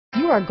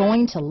are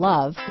going to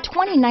love the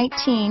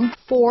 2019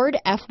 Ford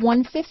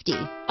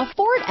F-150. A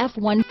Ford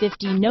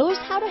F-150 knows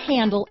how to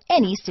handle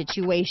any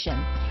situation.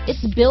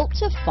 It's built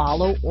to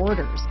follow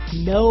orders,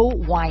 no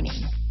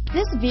whining.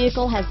 This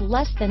vehicle has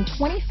less than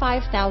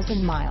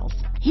 25,000 miles.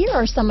 Here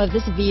are some of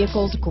this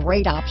vehicle's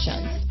great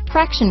options: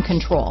 traction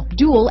control,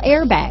 dual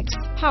airbags,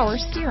 power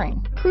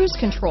steering, cruise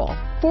control,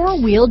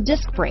 four-wheel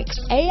disc brakes,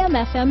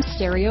 AM/FM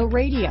stereo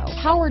radio,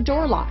 power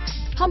door locks,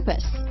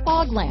 compass,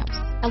 fog lamps,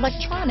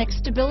 electronic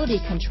stability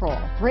control,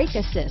 brake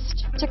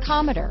assist,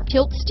 tachometer,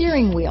 tilt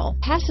steering wheel,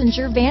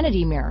 passenger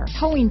vanity mirror,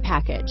 towing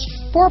package,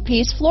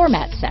 four-piece floor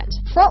mat set,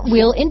 front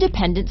wheel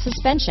independent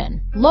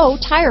suspension, low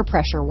tire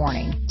pressure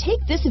warning. Take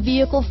this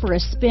vehicle for a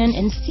spin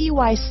and see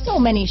why so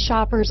many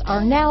shoppers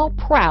are now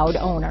proud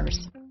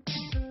owners.